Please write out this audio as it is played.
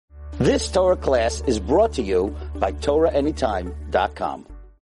This Torah class is brought to you by TorahAnytime.com.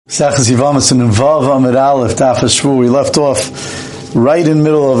 Sachas Yevamos and Vav Amid Aleph Daf Shvu. We left off right in the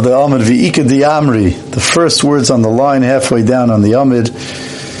middle of the Amid V'ika Di'amri, the first words on the line, halfway down on the Amid.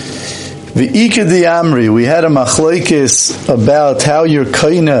 V'ika Di'amri. We had a machlokes about how you're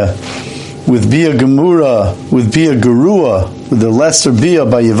kaina with Bia Gemura, with Bia Gerua, with the lesser Bia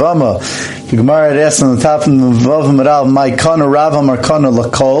by Yevama. The Gemara had asked on the top of the Vav Amid Aleph, my kana Rav Amar kana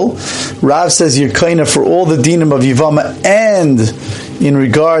lakol. Rav says you're kaina for all the dinim of Yevama and in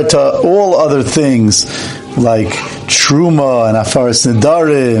regard to all other things like Truma and Afaris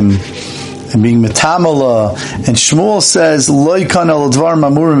Nedarim and being Metamala. And Shmuel says, Loi kana l'dvar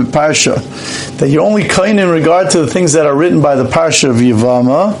mamurim parsha, that you're only kind in regard to the things that are written by the Parsha of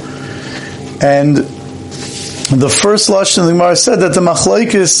Yevama. And the first lashon of the Gemara said that the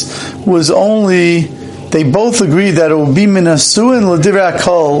machlokes was only, they both agreed that it would be minasuin l'divrei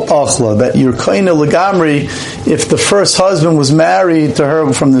hakol achla, that you're kaina legamri if the first husband was married to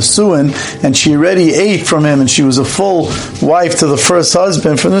her from the suin and she already ate from him and she was a full wife to the first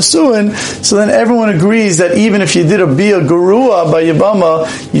husband from the suin. So then everyone agrees that even if you did a bia gerua by Yevama,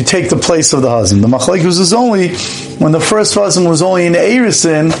 you take the place of the husband. The machlokes was only when the first husband was only in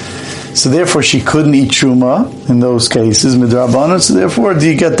Eirisin, so therefore she couldn't eat truma in those cases, midrabanan. So therefore, do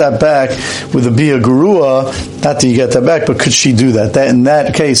you get that back with a bia gerua? Not do you get that back, but could she do that? That in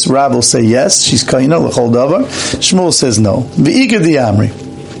that case, Rav will say yes, she's kaina l'chol davar. Shmuel says no. V'ika di'amri.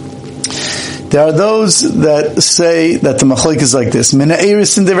 There are those that say that the machlokes is like this: Mina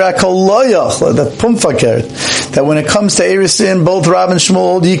erisin divrei hakol lo yachla, that pumfakert, that when it comes to erisin, both Rav and Shmuel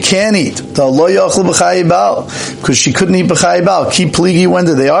hold you can't eat. The lo yachla b'chayi bal, because she couldn't eat b'chayi bal. Keep pligi. When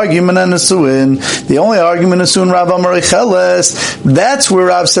did they argue? Mina nesuin. The only argument nesuin Rav amar echeles. That's where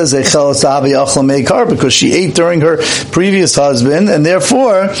Rav says echeles ahavi achla meikar, because she ate during her previous husband, and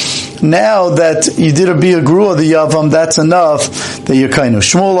therefore now that you did a bia grua the yavam, that's enough that you're kind of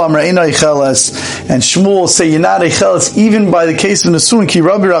Shmuel amar eina echeles. And Shmuel say you're not echeles even by the case of Nesuin. Ki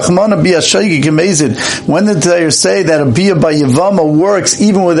Rabbi Rachmana bia shaygig amazed. When did they say that a bia by Yevama works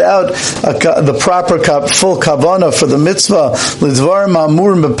even without the proper full kavana for the mitzvah? L'dvar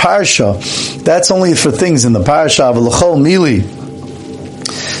ma'amurim b'parsha. That's only for things in the parsha. V'l'chol mili.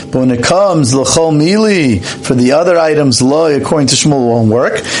 But when it comes l'chol mili for the other items, lo, according to Shmuel, won't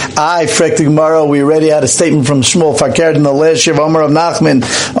work. Frek the Gemara, we already had a statement from Shmuel fakert in the last year of Omer of Nachman,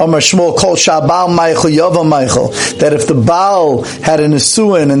 Omer Shmuel kol shabal meichel yavam meichel, that if the Baal had an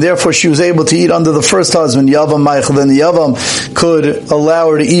isuin and therefore she was able to eat under the first husband yavam meichel, then the yavam could allow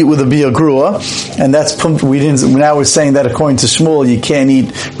her to eat with a bia grua, and that's now we're saying that according to Shmuel you can't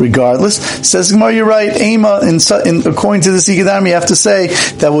eat regardless. Says Gemara, you're right. Ema, according to this Ikadam, you have to say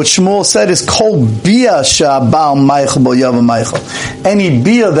that what Shmuel said is kol bia shabal meichel bo yavam meichel. Any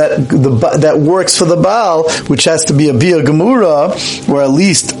bia that works for the Baal, which has to be a bia gemura, or at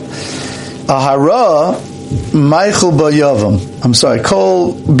least a hara meichel bo yavam. I'm sorry,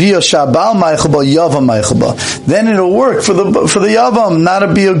 kol bia shabal meichel bo yavam meichel bo. Then it'll work for the yavam, not a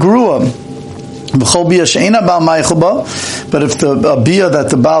bia grua. But if the bia that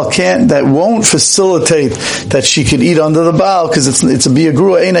the Baal can't, that won't facilitate that she could eat under the Baal, because it's a bia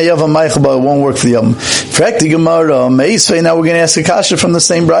grua, it won't work for the yavam. Frankel Gemara, now we're going to ask a kasha from the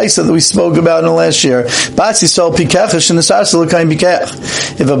same brisa that we spoke about in the last year. If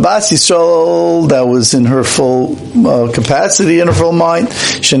a Bas Yisrael that was in her full capacity, in her full mind,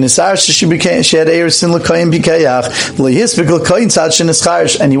 she had Eirisin l'kayim bikayach,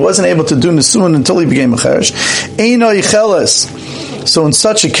 and he wasn't able to do nesuin until he became a cheresh. Eino yicheles. So in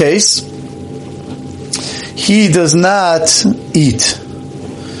such a case, he does not eat.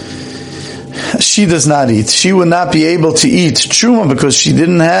 She does not eat. She would not be able to eat truma because she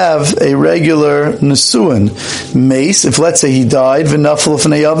didn't have a regular nesuin. Mace, if let's say he died, v'nafel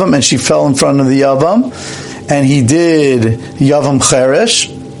l'fnei yavam, and she fell in front of the yavam, and he did yavam cheresh,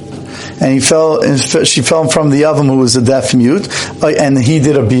 and she fell from the Yavam who was a deaf mute, and he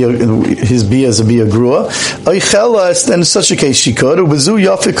did his bia as a bia grua. Then in such a case she could.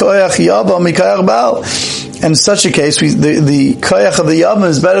 And in such a case, the koyach of the Yavam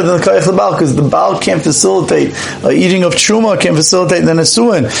is better than the koyach of the Baal, because the Baal can't facilitate eating of truma, can't facilitate the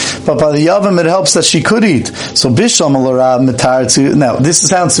nesuin. But by the Yavam, it helps that she could eat. So bishlam al mitar. Now this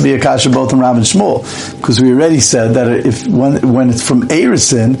sounds to be a kasha both in Rav and Shmuel, because we already said that when it's from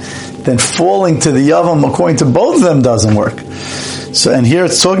Eirisin, then falling to the Yavam according to both of them doesn't work. So, and here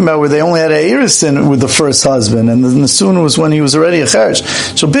it's talking about where they only had a Eirisin with the first husband, and the Nesuin was when he was already a Cheresh.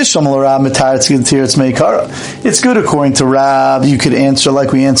 So Bishlam l'Rab Mitaretz G'Tiretz Meikara. It's good according to Rab. You could answer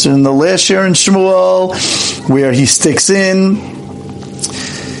like we answered in the last year in Shmuel, where he sticks in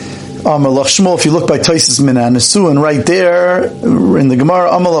Amalach Shmuel, if you look by Taisis Mina Nesuin, right there in the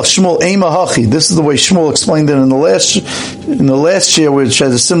Gemara, Amalach Shmuel Ema Hachi. This is the way Shmuel explained it in the last year, which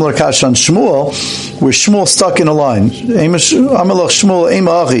has a similar kash on Shmuel, where Shmuel stuck in a line. Amalach Shmuel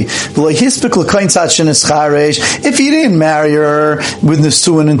Ema Hachi. If he didn't marry her with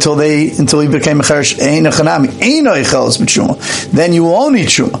Nesuin until he became a cheresh, then you will only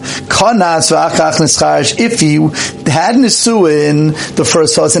truma. If he had Nesuin, the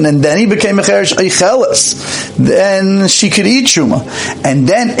first husband, and then he became a cheresh eicheles, then she could eat truma. And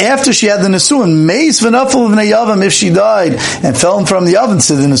then after she had the nesuin, meis v'nafel v'nei yavam, if she died and fell from the oven,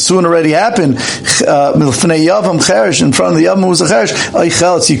 so the nesuin already happened. V'nei yavam cheresh, in front of the yavam was a cheresh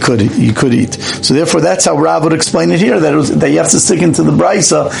eicheles, you could eat. So therefore, that's how Rav would explain it here, that you have to stick into the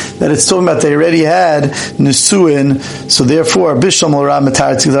brisa that it's talking about they already had nesuin. So therefore, bishlam l'Rav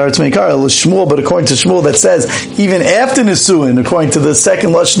matar tzidar tzmeikar l'shmuel. But according to Shmuel, that says even after nesuin, according to the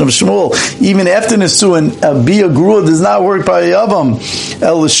second lashon of Shmuel, even after Nesuin, Bia Grua does not work by Yavam.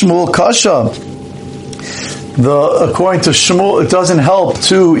 El Shmuel Kasha. According to Shmuel, it doesn't help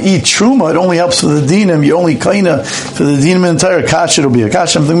to eat Truma, it only helps for the Dinim, you only kaina for the Dinim entire Kasha, it'll be a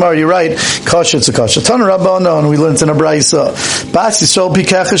Kasha. I'm thinking, you're right, Kasha, it's a Kasha. Tan Rabbana, and we learned in a Braisa, Bas Yisrael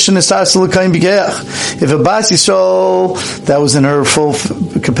Pikachash and Nisas L'Kaim B'Geach. If a Bas Yisrael, that was in her full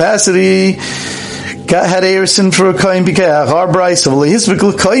capacity, had Erison for a kohen bikeach, our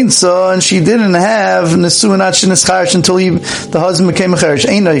brisa, and she didn't have nesuinat shenescharish until the husband became a cherish.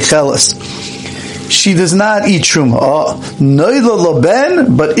 Einay cheles. She does not eat truma. Noila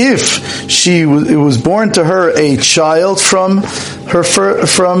loben, but if it was born to her a child from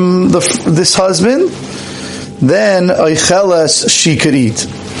this husband, then eicheles she could eat.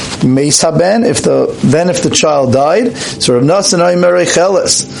 Meis haben, if the child died, so Rav Nasan Omer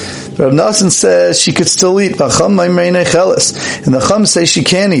eicheles. Rav Nasan says she could still eat. And the Chum say she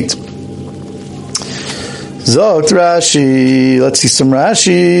can't eat. Zogt Rashi. Let's see some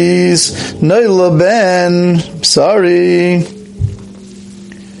Rashis. Noila ben. Sorry.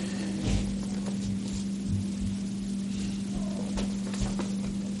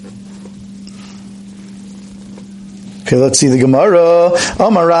 Okay, let's see the Gemara.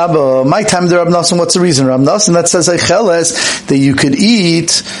 Amar Rabba, my time the Rav Nasan. What's the reason? Rav Nasan that says eicheles that you could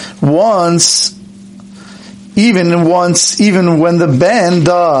eat once, even when the ben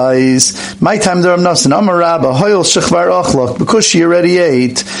dies. My time the Rav Nasan. Amar Rabba, hoyel shechvar achlach, because she already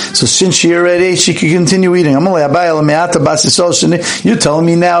ate. So since she already ate, she could continue eating. You're telling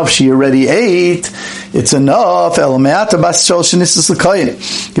me now if she already ate, it's enough. If you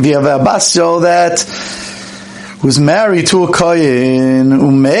have a basio that was married to a kohen,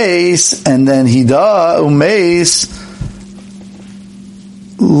 umeis, and then he died, umeis,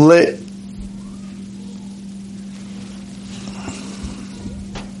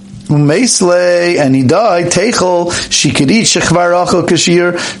 and he died, Teichel, she could eat Shechvar Achel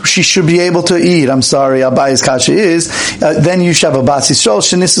Kashir, she should be able to eat. I'm sorry, Abayi's Kasha is, then you should have a Bas Yisrael,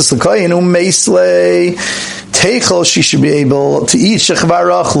 Shenissus L'Koyin, Meisle, Teichel, she should be able to eat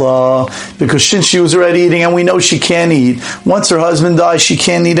Shechvar Achla, because since she was already eating, and we know she can't eat, once her husband dies, she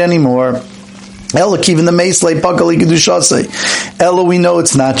can't eat anymore. Ella, even the Meisle, Pakali Kedushase. Ella, we know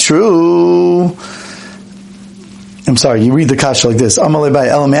it's not true. I'm sorry, you read the kasha like this.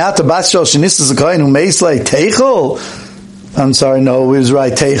 I'm sorry, no, it was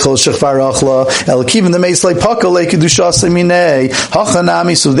right. Teichel shechvar achla elakivin the meislei pakal lekedushas minei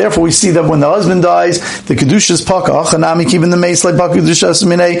hachanami. So therefore, we see that when the husband dies, the kedusha is pakal hachanami kivin the meislei pakal kedushas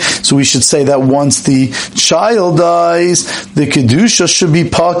minei. So we should say that once the child dies, the kedusha should be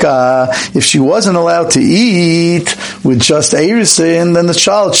pakal. If she wasn't allowed to eat with just erisin, then the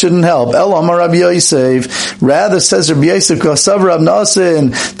child shouldn't help. El Amar Rabbi Yosef. Rather says Rabbi Yosef kasav Rav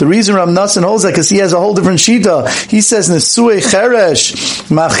Nasan. The reason Rav Nasan holds that because he has a whole different shita. He says Nesuei Cheresh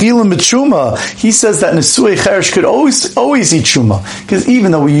Machilim b'Truma. He says that Nesuei Cheresh could always eat Truma, because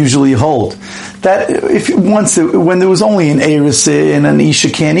even though we usually hold that when there was only an Erisin and Isha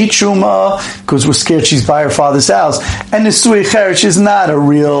can't eat Truma because we're scared she's by her father's house, and Nesuei Cheresh is not a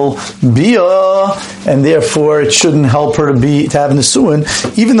real Bia, and therefore it shouldn't help her to have Nesuin,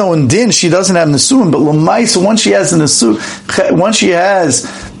 even though in Din she doesn't have Nesuin, but L'maisa, once she has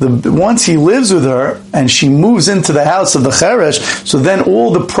once he lives with her and she moves into the house of the Cheresh, so then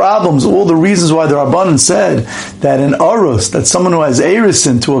all the problems, all the reasons why the Rabbanan said that an Arus, that someone who has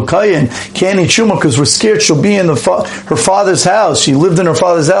Erisin to a Kayin can't eat truma because we're scared she'll be in her father's house. She lived in her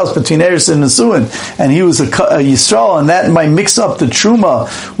father's house between Eretz and Nisuin, and he was a Yisrael, and that might mix up the truma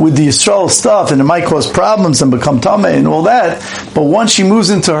with the Yisrael stuff, and it might cause problems and become tameh and all that. But once she moves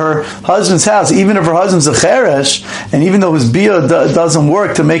into her husband's house, even if her husband's a cheresh, and even though his bia doesn't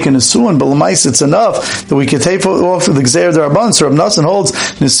work to make a Nisuin, but l'mais it's enough that we can take off the Gzeir D'Rabban. So Rav Nassan holds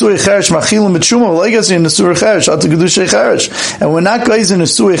Nisui Cheresh Machilim B'Truma, V'Legas in Nisui Cheresh Atu Gedushay Cheresh, and we're not guys in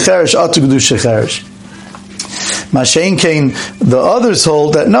Nisui Cheresh Atu Gedushay Cheresh. Mashain Kane, the others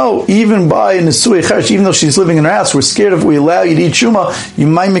hold that no, even by Nisui Cheresh, even though she's living in her house, we're scared if we allow you to eat Truma, you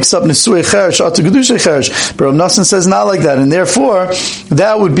might mix up Nisui Cheresh Atu Gedushay Cheresh. But Rav Nassan says not like that, and therefore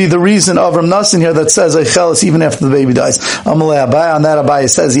that would be the reason of Rav Nassan here that says Eichelis even after the baby dies. Amalei Abai, on that Abai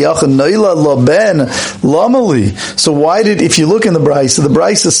says Yachan Noila Lo Ben Lamali. So why did, if you look in the Brisa, the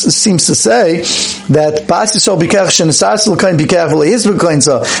Brisa seems to say that Bas Yisrael Bikach Shenisas L'Kain Bikach V'Leis B'Kain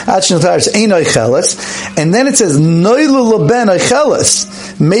Sa At Shenisas Ein Eichelis, and then it says Noila Lo Ben Eichelis.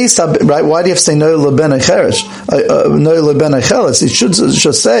 Right? Why do you have to say Noila Lo Ben Eichelis? Noila Lo Ben Eichelis. It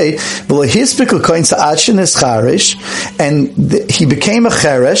should say V'Leis B'Kain Sa At Shenisas, and he became a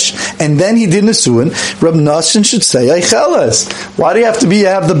cheresh, and then he did Nisuin. Rab Nassan should say Eicheles. Why do you have to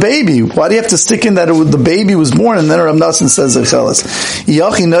have the baby? Why do you have to stick in that the baby was born, and then Rab Nassan says Eicheles?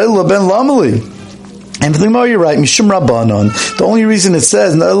 Yachi Noel Ben Lamali. And for the Gemara, you're right, Mishum Rabbanon. The only reason it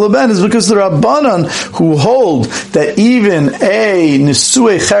says Noel Ben is because the Rabbanon who hold that even a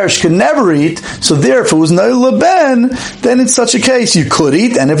Nisui Cheresh can never eat, so there, if it was Noel Ben, then in such a case you could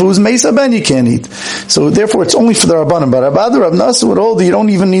eat, and if it was Mesa Ben, you can't eat. So therefore it's only for the Rabbanon. But Rabbi Nassan would hold that you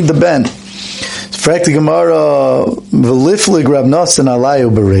don't even need the Ben. Frak the Gemara, V'liflig Rab Nassan alayu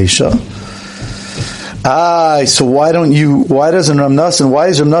bereisha. So why doesn't Rab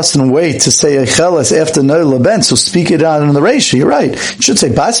Nassan wait to say Eicheles after Noel Ben? So speak it out in the Reisha. You're right. It should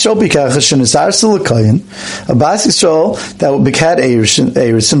say Bas Yisrael Bikach Shenisar L'Kayin, a Bas Yisrael that had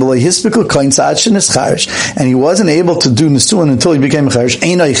Eris, symbol Hispikal Kain Sa'ad Shenischaresh, and he wasn't able to do Nisuin until he became a Cheresh,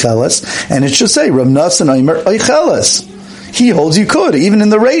 Ein Eicheles, and it should say Rab Nassan Omer Eicheles. He holds you could, even in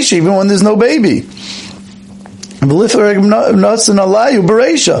the Reisha, even when there's no baby. He left the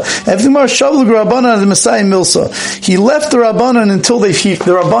Rabbanan until the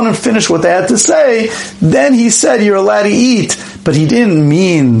Rabbanan finished what they had to say. Then he said you're allowed to eat, but he didn't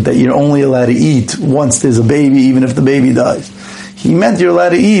mean that you're only allowed to eat once there's a baby, even if the baby dies. He meant you're allowed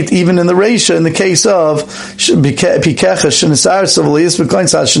to eat even in the Reisha in the case of Pikecha Shenisar Savalias B'Koin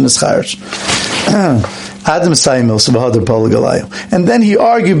Sa'ad Shenischaresh. And then he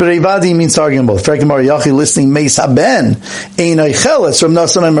argued, but Revadi means arguing both. Frankel Yachi listening Meis Haben Ein Eicheles from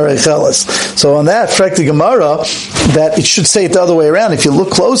Nasan Omer Eicheles. So on that, Frankel Gemara, that it should say it the other way around. If you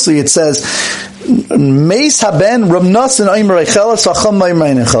look closely, it says Meis Haben Rav Nassan Omer Eicheles Chacham Omer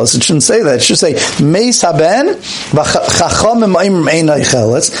Ein Eicheles. It shouldn't say that. It should say Meis Haben Chacham Omer Ein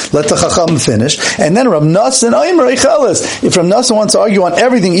Eicheles. Let the Chacham finish, and then Rav Nassan Omer Eicheles. If Rav Nassan wants to argue on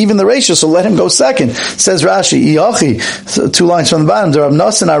everything, even the Reisha, so let him go second. Says Rashi, Iachi, 2 lines from the bottom. The Rav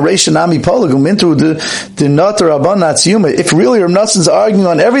Nassan Areisha Nami Polagum into the not the Rabban Natsiyuma. If really Rav Nassan's arguing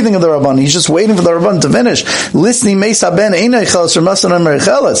on everything of the Rabban, he's just waiting for the Rabban to finish. Listening Meis Haben Ein Eicheles Rav Nassan Omer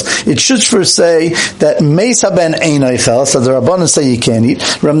Eicheles. It should first say that Meis Haben Ein Eicheles, so the Rabbanan say you can't eat.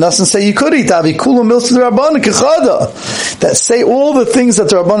 Rav Nassan say you could eat. Avi Kula Mils to the Rabbanan Kechada. That say all the things that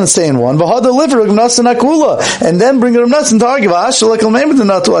the Rabbanan say in one. V'hada liver Rav Nassan Akula, and then bring Rav Nassan to argue.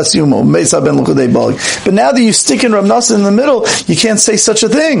 But now that you stick in Rav Nassan in the middle, you can't say such a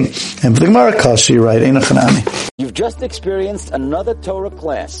thing. And for the Gemara Kashi, you're right. You've just experienced another Torah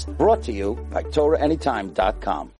class brought to you by TorahAnytime.com.